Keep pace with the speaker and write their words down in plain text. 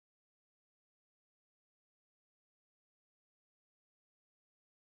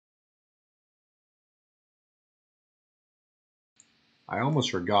I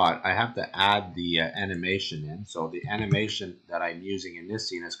almost forgot. I have to add the animation in. So the animation that I'm using in this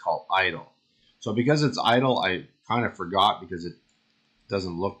scene is called idle. So because it's idle, I kind of forgot because it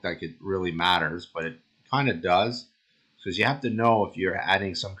doesn't look like it really matters, but it kind of does. Because you have to know if you're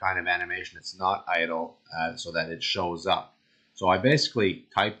adding some kind of animation, it's not idle, so that it shows up. So I basically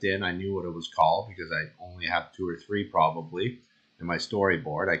typed in, I knew what it was called because I only have 2 or 3 probably in my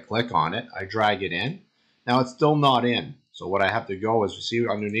storyboard. I click on it, I drag it in. Now it's still not in. So what I have to go is, you see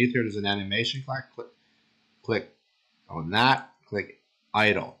underneath here, there's an animation flag. Click on that, click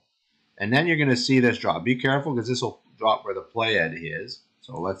idle. And then you're going to see this drop. Be careful because this will drop where the playhead is.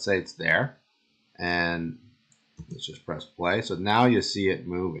 So let's say it's there. And let's just press play. So now you see it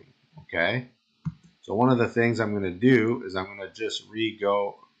moving. Okay. So one of the things I'm going to do is I'm going to just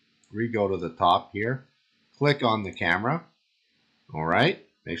re-go to the top here. Click on the camera. All right.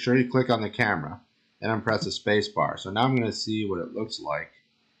 Make sure you click on the camera. Then I'm press the space bar. So now I'm going to see what it looks like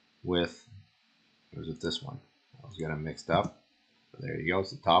with, or is it this one? I was getting mixed up. So there you go. It's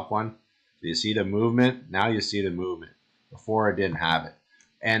the top one. So you see the movement. Now you see the movement. Before I didn't have it.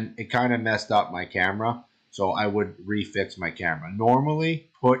 And it kind of messed up my camera. So I would refix my camera. Normally,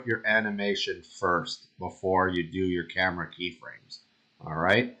 put your animation first before you do your camera keyframes. All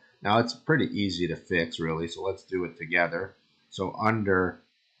right. Now it's pretty easy to fix, really. So let's do it together. So under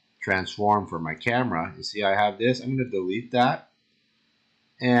transform for my camera, you see I have this. I'm going to delete that.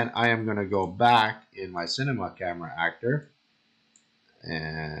 And I am going to go back in my cinema camera actor.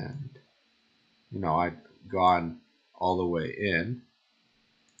 And, you know, I've gone all the way in.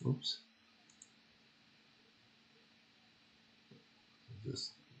 Oops.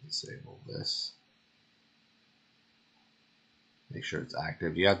 Just disable this. Make sure it's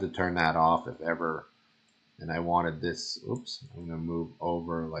active. You have to turn that off if ever. And I wanted this. Oops. I'm going to move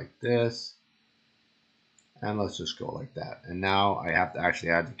over like this. And let's just go like that. And now I have to actually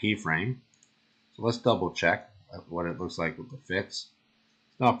add the keyframe. So let's double check what it looks like with the fix.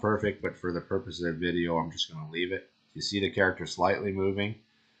 It's not perfect, but for the purpose of the video, I'm just going to leave it. You see the character slightly moving.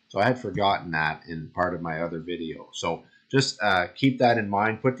 So I had forgotten that in part of my other video. So just keep that in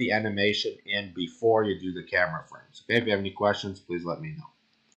mind. Put the animation in before you do the camera frames. Okay, if you have any questions, please let me know.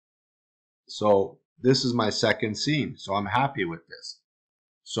 So this is my second scene. So I'm happy with this.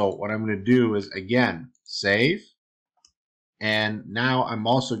 So what I'm going to do is, again, save. And now I'm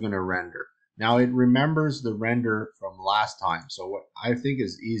also going to render. Now it remembers the render from last time. So what I think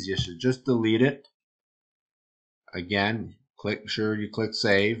is easiest is just delete it. Again, sure you click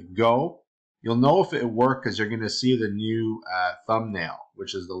save, go. You'll know if it worked because you're going to see the new thumbnail,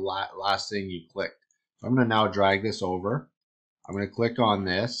 which is the last thing you clicked. So I'm going to now drag this over. I'm going to click on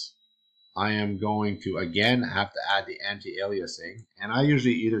this. I am going to, again, have to add the anti-aliasing. And I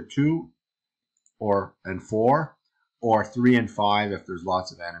usually either 2 and 4 or 3 and 5 if there's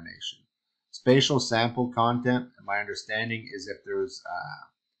lots of animation. Spatial sample content, my understanding is if there's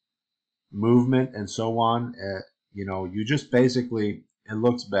movement and so on, you know, you just basically, it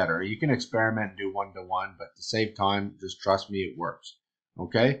looks better. You can experiment and do 1-to-1, but to save time, just trust me, it works.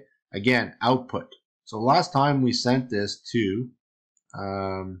 Okay? Again, output. So last time we sent this to,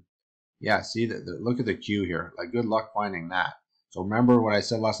 yeah, see, look at the queue here. Like, good luck finding that. So remember what I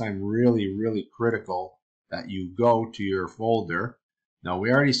said last time, really, really critical that you go to your folder. Now,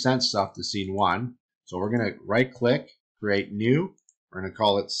 we already sent stuff to scene 1. So we're going to right-click, create new. We're going to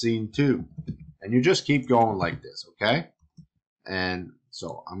call it scene 2. And you just keep going like this, okay? And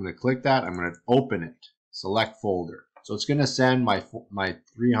so I'm going to click that. I'm going to open it. Select folder. So it's going to send my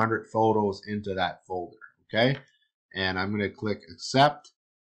 300 photos into that folder, okay? And I'm going to click accept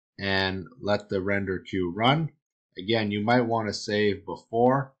and let the render queue run. Again, you might want to save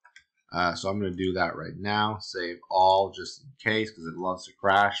before. So I'm going to do that right now. Save all just in case because it loves to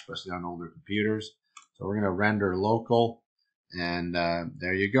crash, especially on older computers. So we're going to render local. And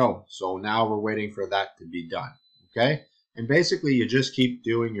there you go. So now we're waiting for that to be done. Okay? And basically you just keep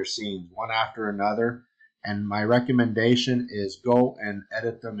doing your scenes one after another. And my recommendation is go and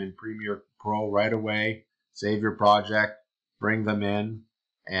edit them in Premiere Pro right away. Save your project, bring them in,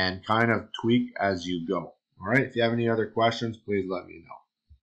 and kind of tweak as you go. All right? If you have any other questions, please let me know.